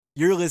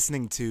You're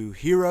listening to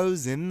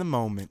Heroes in the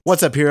Moment.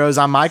 What's up, heroes?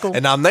 I'm Michael.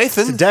 And I'm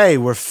Nathan. Today,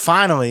 we're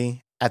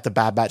finally at the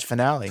Bad Batch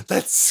finale.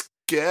 Let's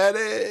get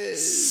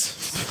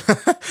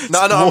it. No,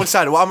 I'm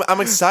excited. Well,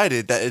 I'm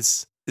excited that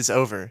it's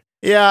over.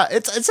 Yeah,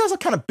 it's also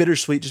kind of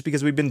bittersweet just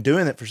because we've been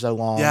doing it for so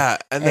long. Yeah,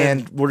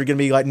 and we're going to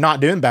be like not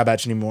doing Bad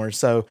Batch anymore.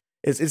 So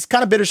it's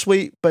kind of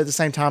bittersweet, but at the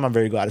same time, I'm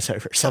very glad it's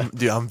over. So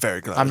I'm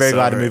very glad. I'm very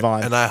glad to move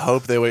on. And I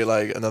hope they wait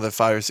like another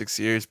 5 or 6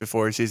 years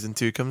before season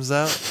 2 comes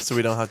out, so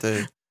we don't have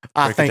to.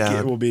 I think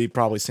it will be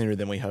probably sooner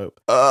than we hope.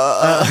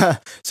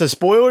 So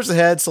spoilers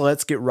ahead, so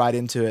let's get right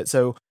into it.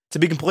 So to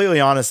be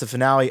completely honest, the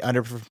finale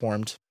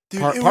underperformed.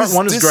 Dude, part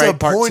one was great.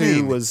 Part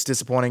 2 was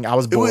disappointing. I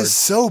was bored. It was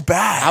so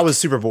bad. I was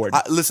super bored.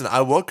 Listen, I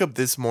woke up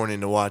this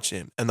morning to watch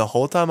it, and the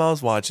whole time I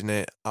was watching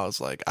it, I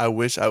was like, I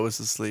wish I was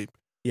asleep.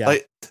 Yeah.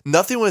 Like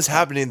nothing was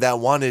happening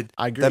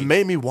that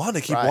made me want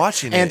to keep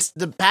watching it. And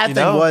the bad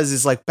thing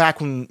is like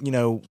back when,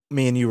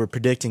 me and you were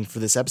predicting for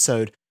this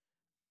episode,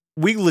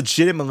 we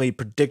legitimately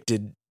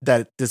predicted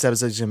that this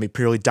episode is going to be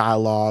purely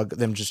dialogue,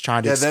 them just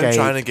trying to escape. Them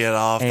trying to get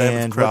off.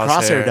 And what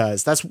Crosshair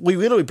does. We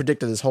literally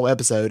predicted this whole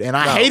episode, and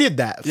I hated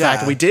that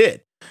fact. We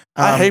did.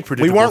 I hate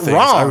predictable We weren't things.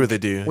 wrong. I really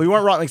do. We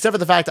weren't wrong, except for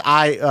the fact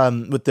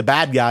that with the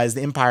bad guys,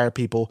 the Empire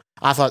people,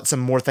 I thought some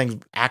more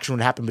action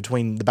would happen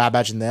between the Bad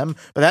Batch and them,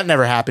 but that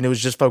never happened. It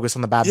was just focused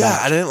on the Bad Batch. Yeah,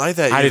 I didn't like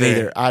that either. I didn't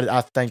either.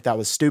 I think that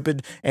was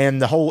stupid,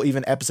 and the whole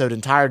episode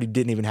entirety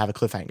didn't even have a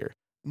cliffhanger.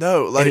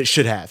 No, and it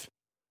should have.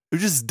 It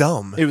was just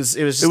dumb. It was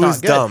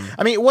not good. Dumb.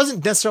 I mean, it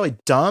wasn't necessarily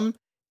dumb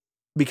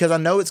because I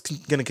know it's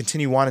going to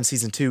continue on in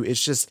season 2. It's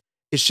just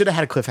it should have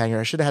had a cliffhanger.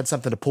 It should have had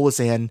something to pull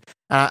us in.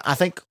 I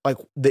think like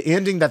the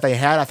ending that they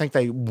had, I think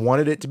they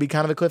wanted it to be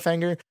kind of a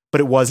cliffhanger, but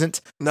it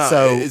wasn't. No,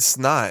 so it's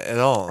not at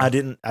all. I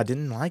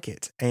didn't like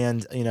it,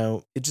 and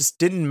it just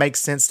didn't make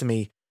sense to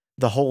me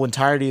the whole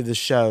entirety of the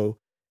show,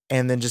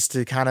 and then just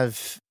to kind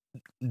of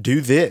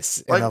do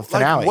this in the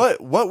finale.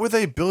 What were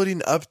they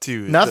building up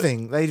to?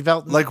 Nothing. They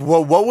felt like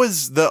what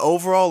was the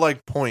overall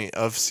point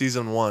of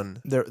season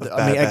 1?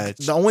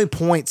 The only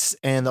points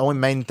and the only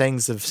main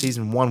things of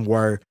season 1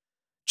 were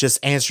just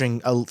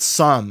answering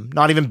some,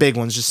 not even big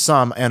ones, just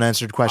some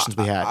unanswered questions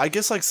we had. I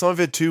guess some of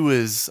it too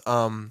was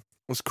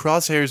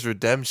Crosshair's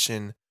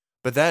redemption,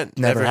 but that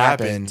never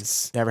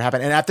happened. Never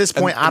happened. And at this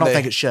point, I don't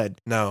think it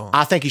should. No,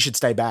 I think he should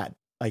stay bad.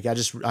 I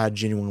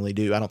genuinely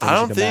do. I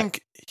don't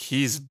think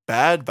he's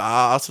bad, but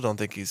I also don't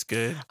think he's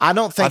good. I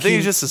think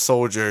he's just a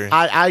soldier.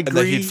 I agree. And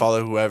that he'd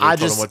follow whoever told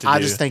him what to do. I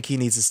just think he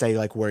needs to stay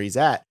where he's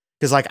at.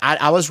 Because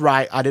I was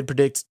right. I did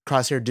predict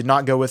Crosshair did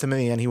not go with him in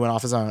the end. He went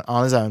off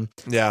on his own.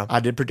 Yeah. I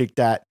did predict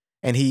that.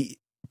 And he,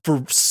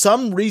 for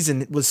some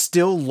reason, was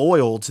still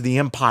loyal to the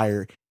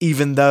Empire,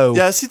 even though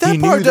that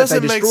part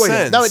doesn't make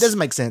sense. No, it doesn't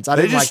make sense.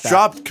 They just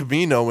dropped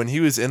Camino when he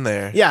was in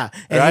there. Yeah.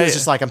 And he was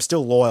just like, I'm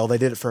still loyal. They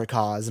did it for a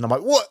cause. And I'm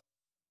like, what?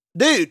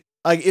 Dude.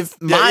 Like,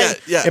 if my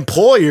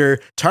employer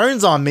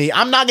turns on me,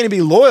 I'm not going to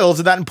be loyal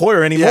to that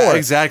employer anymore. Yeah,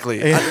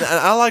 exactly.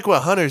 I like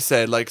what Hunter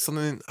said.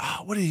 Something.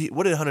 What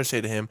did Hunter say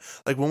to him?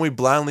 When we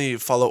blindly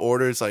follow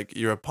orders,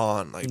 you're a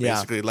pawn.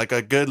 Basically,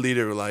 a good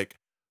leader,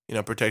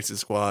 protects his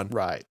squad.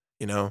 Right.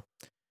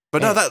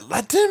 But no,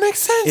 that didn't make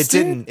sense.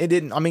 It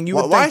didn't. I mean, you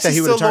would think that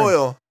he would have turned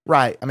loyal.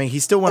 Right. I mean,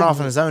 he still went off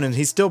on his own, and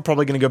he's still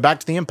probably going to go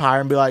back to the Empire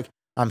and be like,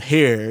 I'm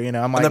here,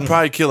 I'm like, and then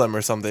probably kill him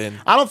or something.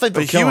 I don't think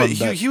they'll kill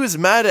him. He was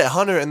mad at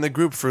Hunter and the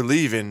group for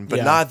leaving,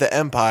 but not the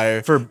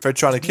Empire for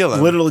trying to kill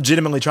him.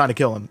 Legitimately trying to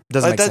kill him.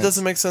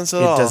 Doesn't make sense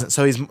at all. It doesn't.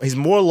 So he's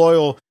more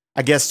loyal,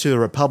 I guess, to the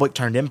Republic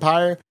turned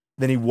Empire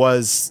than he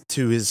was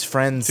to his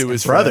friends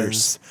and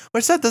brothers.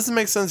 Which that doesn't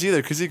make sense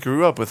either, because he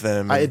grew up with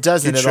them. It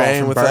doesn't at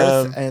all from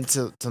birth and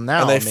to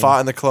now. And they fought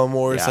in the Clone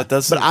Wars. Yeah. That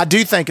doesn't. But I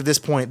do think at this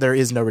point there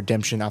is no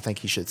redemption. I think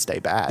he should stay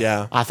bad.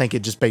 Yeah. I think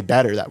it'd just be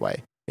better that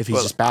way. If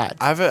he's just bad.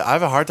 I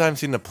have a hard time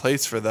seeing a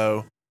place for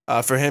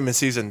him in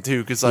season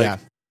 2 because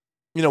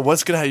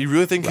what's gonna happen? You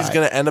really think he's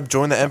gonna end up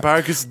joining the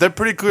Empire? Because they're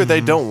pretty clear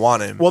they don't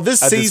want him. Well, this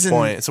season,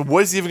 point. So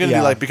what is he even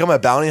gonna do? Become a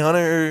bounty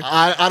hunter or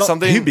I don't,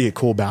 something? He'd be a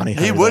cool bounty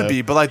hunter. He would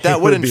be, but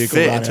that wouldn't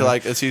fit into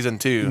a season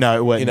 2. No,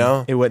 it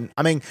wouldn't. It wouldn't.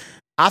 I mean,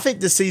 I think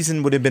this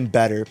season would have been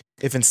better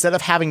if instead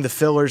of having the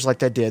fillers like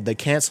they did, they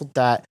canceled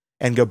that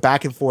and go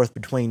back and forth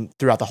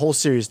throughout the whole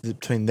series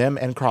between them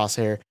and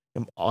Crosshair,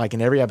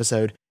 in every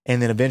episode. And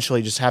then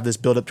eventually just have this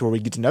build up to where we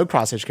get to know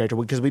Crosshair's character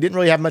because we didn't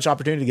really have much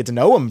opportunity to get to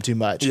know him too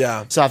much.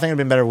 Yeah. So I think it'd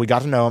been better if we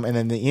got to know him, and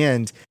then in the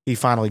end, he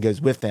finally goes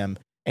with them.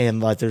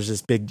 And there's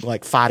this big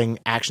fighting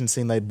action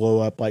scene. They blow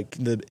up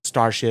the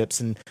starships,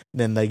 and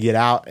then they get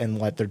out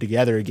and they're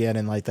together again,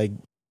 and they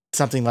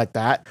something like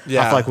that.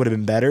 Yeah. I feel like would have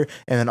been better.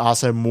 And then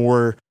also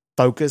more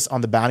focus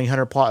on the bounty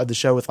hunter plot of the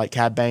show with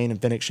Cad Bane and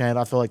Fennec Shand.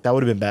 I feel like that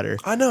would have been better.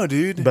 I know,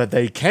 dude. But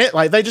they can't.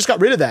 They just got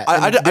rid of that.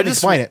 I just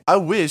explain it. I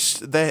wish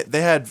they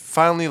had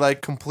finally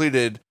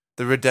completed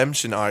the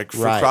redemption arc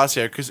for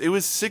Crosshair, because it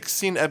was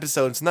 16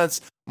 episodes, and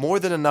that's more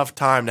than enough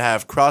time to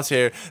have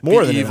Crosshair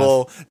be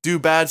evil, do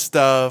bad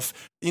stuff,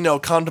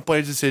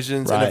 contemplate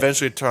decisions, and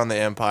eventually turn on the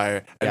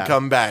Empire and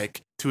come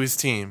back to his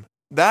team.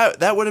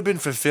 That would have been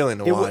fulfilling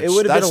to watch. It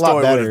would have that been a lot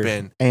story better. would have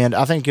been. And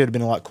I think it would have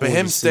been a lot cooler. But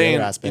him to see other staying,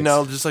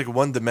 aspects. just like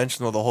one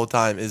dimensional the whole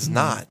time is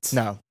not.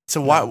 No.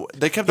 So why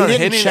they kept He on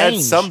didn't hinting at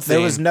change. something? There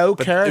was no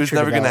but character It was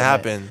never going to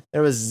development. happen.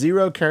 There was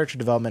zero character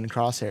development in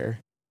Crosshair.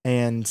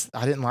 And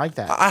I didn't like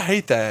that. I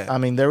hate that. I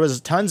mean, there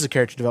was tons of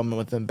character development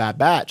within Bad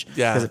Batch.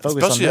 Yeah, because it focused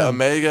especially on them.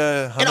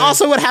 Omega. And Hunter.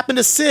 also, what happened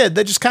to Sid?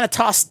 They just kind of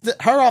tossed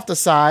her off the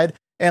side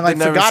and like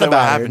They never forgot said what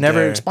about her. happened Never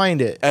to her.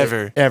 explained it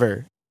Ever.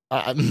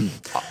 Uh,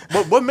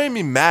 What made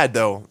me mad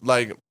though,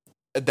 like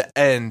at the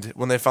end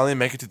when they finally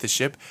make it to the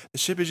ship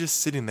is just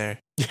sitting there.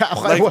 yeah,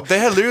 Like they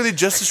had literally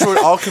just destroyed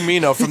all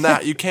Camino. From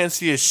that, you can't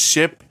see a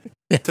ship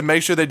to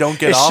make sure they don't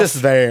get it's off.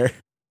 just there.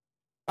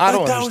 I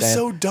don't that understand.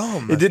 was so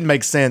dumb. It didn't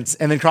make sense.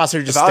 And then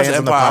Crosshair just If I was stands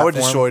on the Empire, I would platform.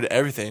 have destroyed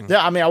everything.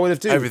 Yeah, I mean, I would have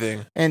too.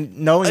 Everything. And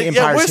knowing Like,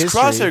 Empire's where's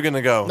history, Crosshair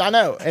gonna go? I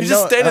know. And He's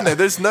just standing there.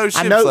 There's no I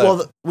ships know. left.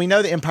 Well, we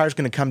know the Empire's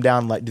going to come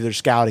down, like do their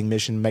scouting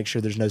mission, make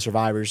sure there's no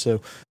survivors.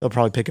 So they'll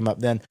probably pick him up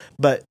then.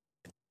 But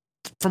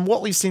from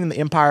what we've seen in the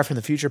Empire, from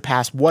the future,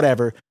 past,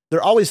 whatever,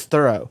 they're always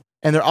thorough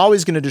and they're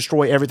always going to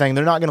destroy everything.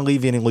 They're not going to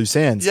leave any loose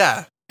ends.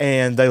 yeah,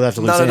 And they left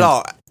a loose not end. at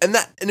all. And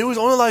it was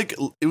only like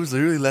it was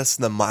literally less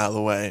than a mile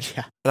away.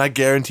 Yeah. And I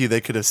guarantee they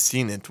could have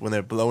seen it when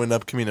they're blowing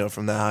up Camino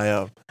from that high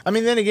up. I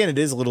mean, then again, it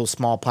is a little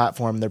small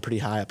platform. They're pretty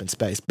high up in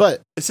space.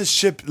 But It's a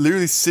ship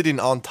literally sitting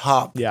on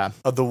top yeah,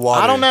 of the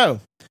water. I don't know.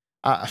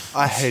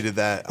 I hated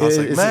that. I was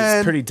like, it's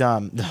man, pretty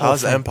dumb. The if I whole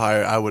was thing.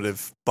 Empire, I would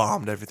have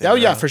bombed everything. Oh,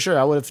 yeah, around. for sure.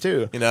 I would have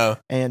too. You know,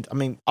 And I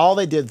mean, all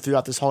they did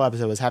throughout this whole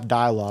episode was have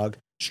dialogue,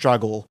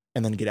 struggle,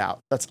 and then get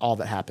out. That's all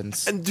that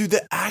happens. and dude,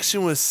 the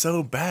action was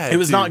so bad. It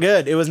was dude. not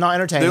good. It was not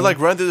entertaining. They're like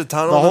run through the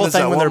tunnel. the and whole there's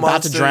thing that when they're one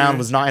about to monster. drown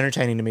was not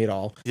entertaining to me at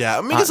all. Yeah,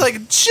 I mean, it's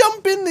like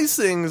jump in these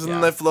things and Yeah.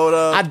 then they float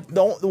up.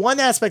 The one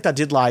aspect I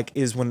did like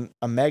is when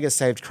Omega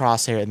saved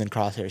Crosshair and then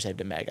Crosshair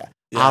saved Omega.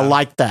 Yeah. I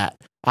liked that.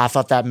 I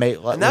thought that made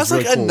and that's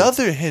really like cool.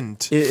 another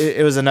hint.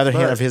 It was another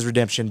hint But- of his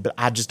redemption, but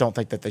I just don't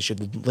think that they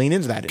should lean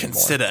into that anymore.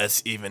 Consider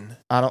us even.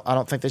 I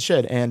don't think they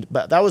should.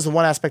 But that was the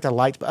one aspect I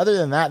liked. But other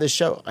than that, this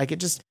show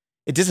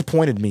it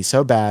disappointed me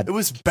so bad. It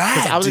was Because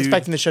bad. I was dude.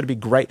 expecting the show to be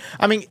great.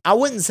 I mean, I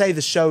wouldn't say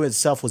the show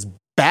itself was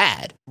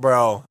bad.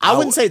 bro. I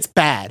wouldn't say it's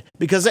bad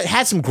because it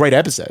had some great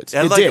episodes.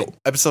 It like did.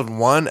 episode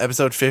 1,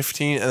 episode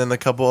 15, and then a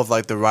couple of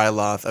like the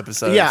Ryloth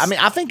episodes. Yeah, I mean,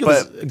 I think it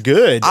But was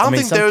good. I don't mean,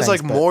 think some there was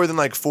things, like but more than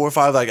like 4 or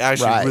 5 like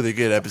actually Right. really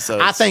good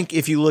episodes. I think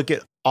if you look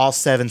at all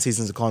 7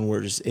 seasons of Clone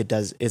Wars,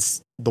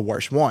 it's the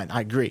worst one.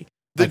 I agree.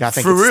 The- Like I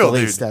think for it's real, the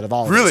least dude. out of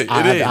all. Really, of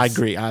those. it is. I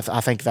agree. I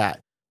think that.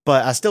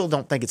 But I still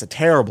don't think it's a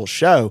terrible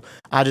show.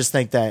 I just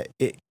think that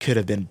it could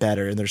have been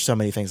better, and there's so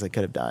many things they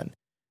could have done.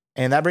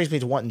 And that brings me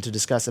to wanting to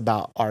discuss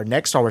about our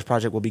next Star Wars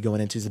project we'll be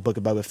going into is the Book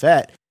of Boba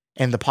Fett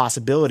and the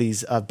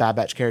possibilities of Bad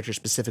Batch characters,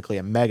 specifically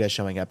Omega,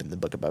 showing up in the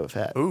Book of Boba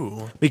Fett.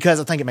 Ooh, Because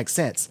I think it makes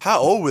sense. how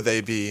old would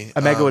they be?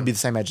 Omega would be the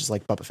same age as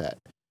like Boba Fett.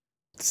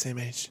 the same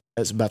age.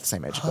 It's about the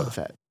same age as Boba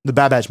Fett. The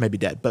Bad Batch may be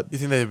dead, but You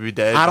think they'd be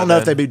dead? I don't by know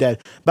if then? they'd be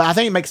dead. But I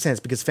think it makes sense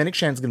because Fennec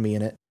Shan's going to be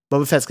in it.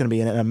 Boba Fett's going to be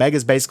in it. And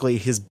Omega's basically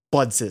his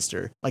blood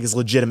sister, like his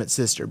legitimate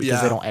sister because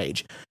Yeah. they don't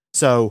age.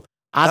 So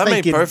I That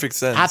think made perfect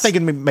sense. I think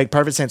it'd make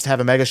perfect sense to have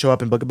Omega show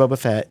up in Book of Boba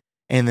Fett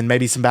and then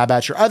maybe some Bad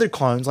Batch or other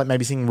clones, like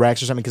maybe seeing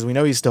Rex or something because we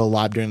know he's still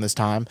alive during this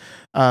time.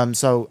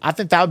 So I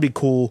think that would be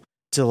cool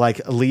to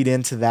like lead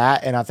into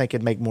that. And I think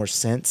it'd make more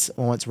sense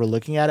once we're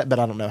looking at it. But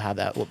I don't know how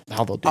they'll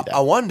do that. I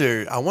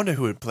wonder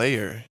who would play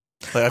her.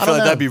 Like, I don't feel like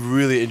know. that'd be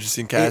really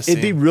interesting casting.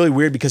 It'd be really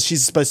weird because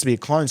she's supposed to be a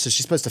clone, so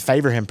she's supposed to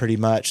favor him pretty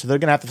much. So they're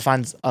gonna have to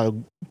find a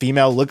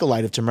female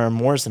lookalike of Tamara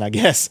Morrison, I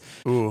guess.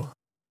 Ooh,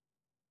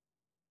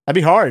 That'd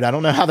be hard. I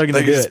don't know how they're they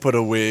gonna could do just it put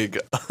a wig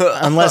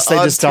unless they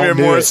on just don't Tamara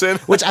do Morrison.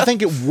 it. Which I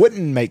think it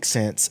wouldn't make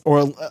sense,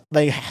 or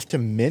they have to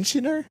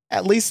mention her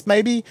at least,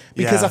 maybe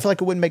because Yeah. I feel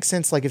like it wouldn't make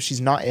sense like if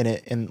she's not in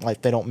it and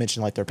like they don't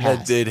mention like their That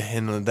past. did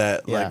handle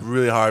that Yeah. like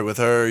really hard with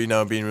her,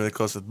 being really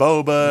close with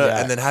Boba,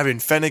 Yeah. and then having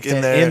Fennec in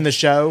And there, in the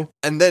show.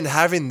 and then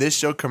having this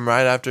show come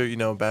right after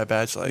Bad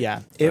Batch. Like, Yeah,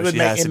 oh, it would she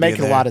make has it to be make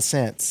in a there. lot of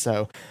sense.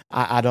 So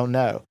I don't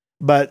know,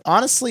 but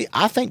honestly,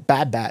 I think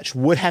Bad Batch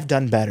would have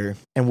done better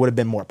and would have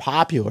been more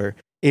popular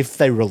if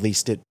they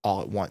released it all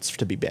at once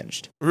to be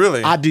binged.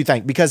 Really, I do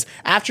think because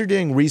after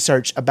doing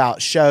research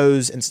about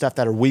shows and stuff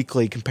that are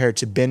weekly compared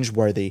to binge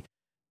worthy,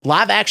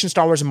 live action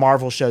Star Wars and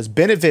Marvel shows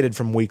benefited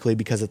from weekly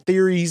because of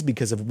theories,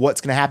 because of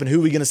what's going to happen, who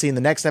are we going to see in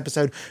the next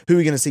episode, who are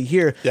we going to see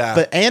here. Yeah.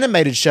 But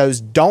animated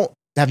shows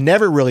have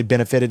never really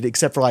benefited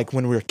except for like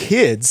when we were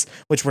kids,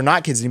 which we're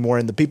not kids anymore.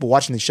 And the people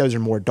watching these shows are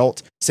more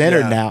adult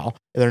centered Yeah. now.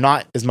 They're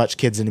not as much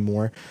kids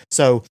anymore.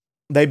 So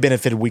they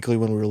benefited weekly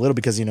when we were little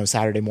because,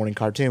 Saturday morning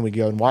cartoon, we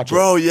go and watch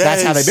Bro, it.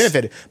 That's how they yes.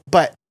 benefited.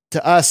 But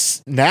to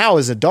us now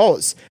as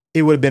adults,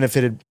 it would have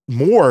benefited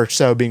more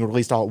so being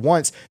released all at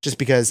once just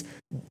because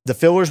the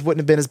fillers wouldn't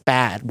have been as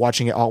bad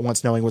watching it all at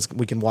once, knowing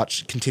we can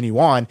continue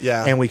on.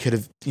 Yeah. And we could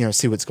have,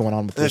 see what's going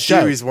on with the the show.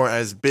 theories weren't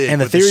as big,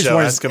 And the with theories show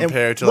weren't as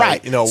compared to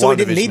right. like so we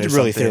didn't WandaVision need or to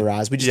really something.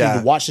 theorize. We just Yeah. need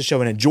to watch the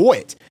show and enjoy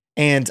it.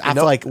 And I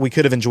feel like we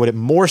could have enjoyed it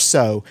more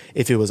so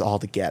if it was all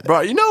together.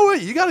 Bro, you know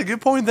what? You got a good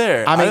point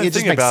there. I mean, it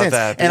just makes sense.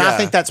 And I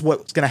think that's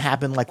what's going to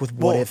happen like with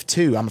What If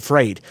too. I'm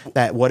afraid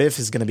that What If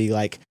is going to be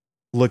like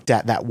looked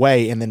at that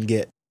way and then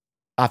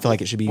I feel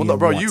like it should be. Well, no,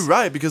 bro, you're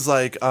right because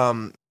like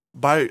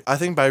by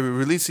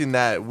releasing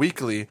that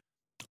weekly,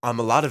 a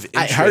lot of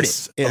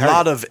interest,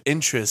 lot of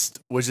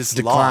interest was just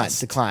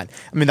declined.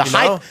 I mean,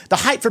 the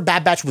hype for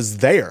Bad Batch was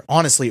there.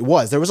 Honestly, it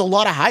was. There was a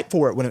lot of hype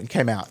for it when it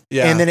came out.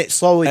 Yeah. And then it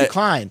slowly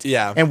declined.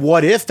 Yeah. And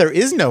What If there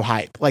is no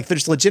hype? Like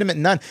there's legitimate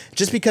none.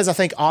 Just because I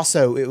think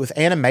also with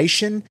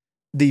animation,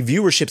 the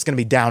viewership's going to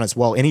be down as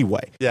well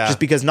anyway. Yeah. Just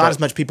because not as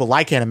much people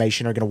like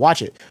animation are going to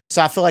watch it.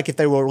 So I feel like if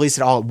they will release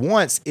it all at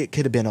once, it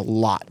could have been a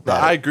lot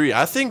better. I agree.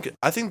 I think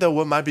that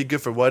what might be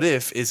good for What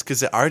If is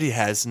because it already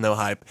has no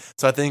hype.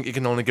 So I think it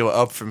can only go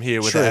up from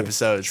here with the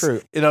episodes.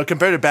 True. You know,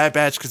 compared to Bad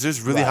Batch, because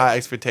there's really high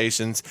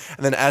expectations.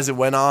 And then as it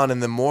went on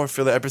and the more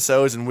filler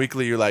episodes and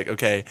weekly, you're like,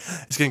 okay,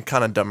 it's getting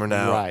kind of dumber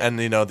now. Right. And,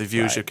 you know, the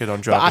viewership could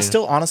on dropping. But I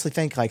still honestly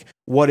think like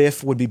What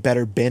If would be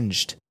better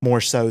binged more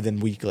so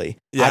than weekly.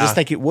 Yeah. I just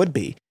think it would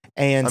be.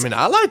 And I mean,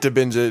 I like to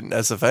binge it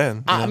as a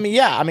fan. I mean,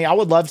 I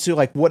would love to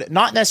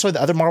not necessarily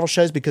the other Marvel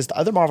shows, because the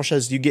other Marvel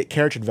shows you get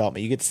character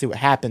development, you get to see what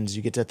happens,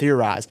 you get to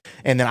theorize,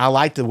 and then I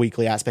like the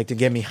weekly aspect to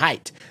get me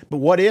hyped. But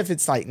what if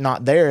it's like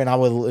not there, and I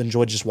will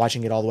enjoy just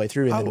watching it all the way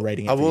through and then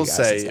rating it? I will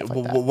say,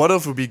 What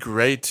If would be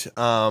great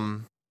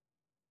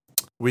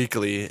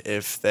weekly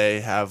if they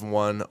have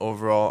one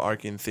overall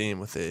arcing theme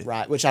with it.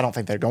 Right, which I don't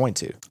think they're going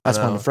to. That's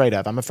what I'm afraid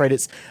of.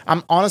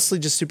 I'm honestly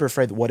just super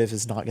afraid that What If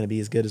is not going to be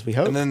as good as we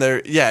hope. And then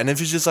and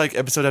if it's just like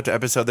episode after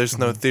episode, there's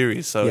no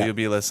theory, so you'll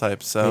be less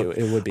hyped. So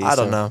it would be. I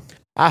don't know.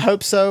 I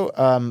hope so,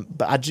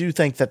 but I do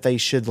think that they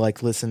should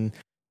like listen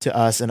to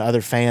us and other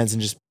fans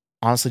and just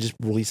honestly just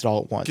release it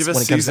all at once. Give us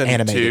when it comes to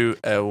animated 2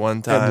 at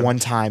one time. At one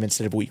time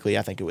instead of weekly.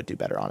 I think it would do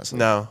better, honestly.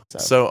 No.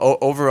 So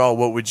overall,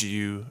 what would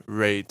you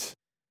rate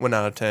 1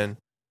 out of 10?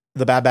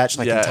 The Bad Batch,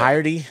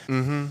 entirety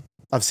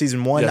of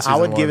season 1, I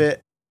would give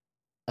it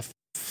a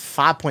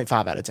 5.5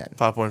 out of 10.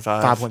 5.5.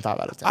 5.5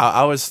 out of 10.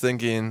 I was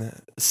thinking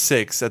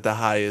 6 at the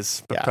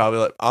highest, but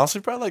probably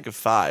like a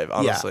 5,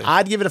 honestly. Yeah,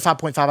 I'd give it a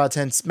 5.5 out of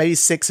 10, maybe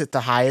 6 at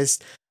the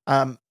highest.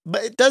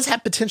 But it does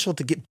have potential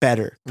to get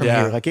better from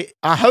here.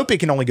 I hope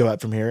it can only go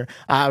up from here.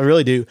 I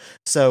really do.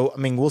 So, I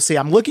mean, we'll see.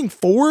 I'm looking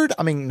forward.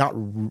 I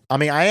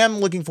am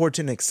looking forward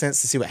to an extent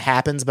to see what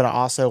happens, but I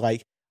also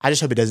I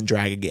just hope it doesn't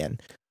drag again.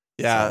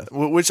 Yeah,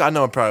 which I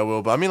know it probably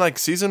will. But I mean,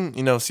 season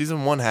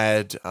 1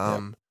 had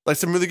some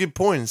really good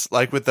points,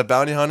 like with the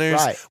bounty hunters,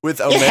 with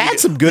Omega. It had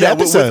some good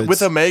episodes.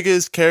 With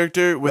Omega's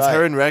character, with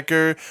her and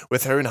Wrecker,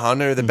 with her and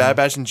Hunter, the Bad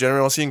Batch in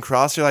general, seeing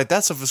Crosshair, like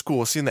that stuff was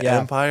cool. Seeing the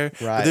Empire,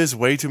 but there's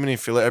way too many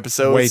filler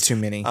episodes. Way too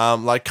many.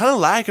 Kind of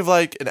lack of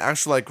an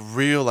actual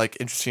real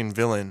interesting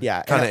villain.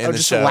 Yeah, kind of in the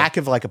just show. A lack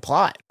of a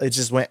plot. It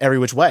just went every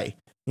which way.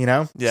 You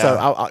know. Yeah.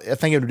 So I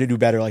think it would do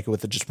better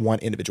with just one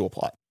individual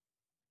plot.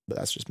 But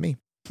that's just me.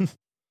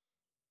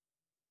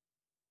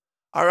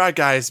 All right,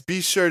 guys, be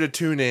sure to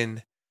tune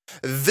in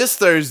this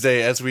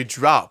Thursday as we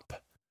drop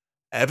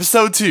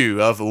episode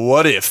 2 of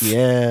What If.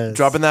 Yes.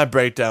 Dropping that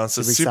breakdown,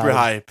 so super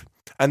hype.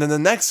 And then the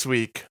next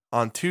week,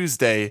 on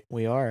Tuesday,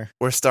 we're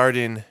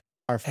starting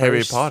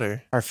Harry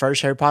Potter. Our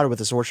first Harry Potter with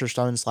the Sorcerer's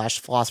Stone /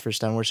 Philosopher's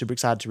Stone. We're super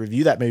excited to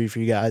review that movie for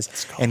you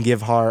guys and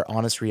give our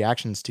honest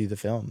reactions to the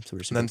film. So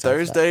we're super excited. And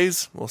then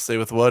Thursdays, we'll stay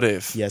with What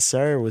If. Yes,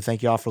 sir. We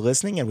thank you all for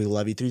listening, and we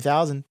love you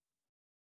 3000.